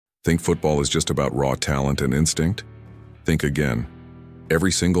Think football is just about raw talent and instinct? Think again.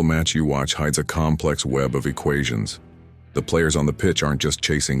 Every single match you watch hides a complex web of equations. The players on the pitch aren't just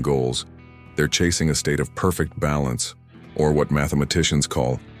chasing goals. They're chasing a state of perfect balance, or what mathematicians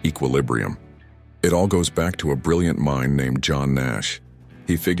call equilibrium. It all goes back to a brilliant mind named John Nash.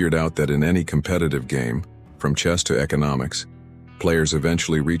 He figured out that in any competitive game, from chess to economics, players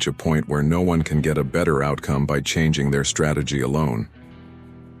eventually reach a point where no one can get a better outcome by changing their strategy alone.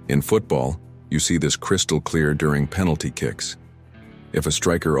 In football, you see this crystal clear during penalty kicks. If a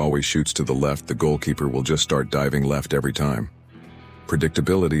striker always shoots to the left, the goalkeeper will just start diving left every time.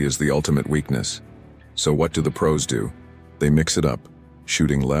 Predictability is the ultimate weakness. So what do the pros do? They mix it up,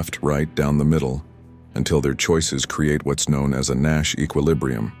 shooting left, right, down the middle, until their choices create what's known as a Nash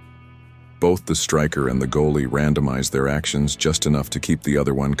equilibrium. Both the striker and the goalie randomize their actions just enough to keep the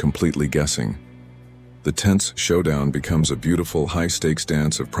other one completely guessing. The tense showdown becomes a beautiful, high-stakes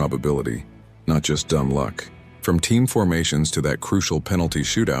dance of probability, not just dumb luck. From team formations to that crucial penalty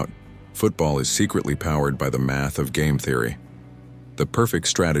shootout, football is secretly powered by the math of game theory. The perfect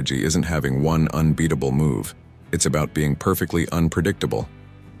strategy isn't having one unbeatable move. It's about being perfectly unpredictable.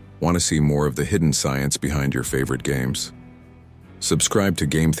 Want to see more of the hidden science behind your favorite games? Subscribe to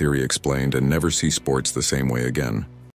Game Theory Explained and never see sports the same way again.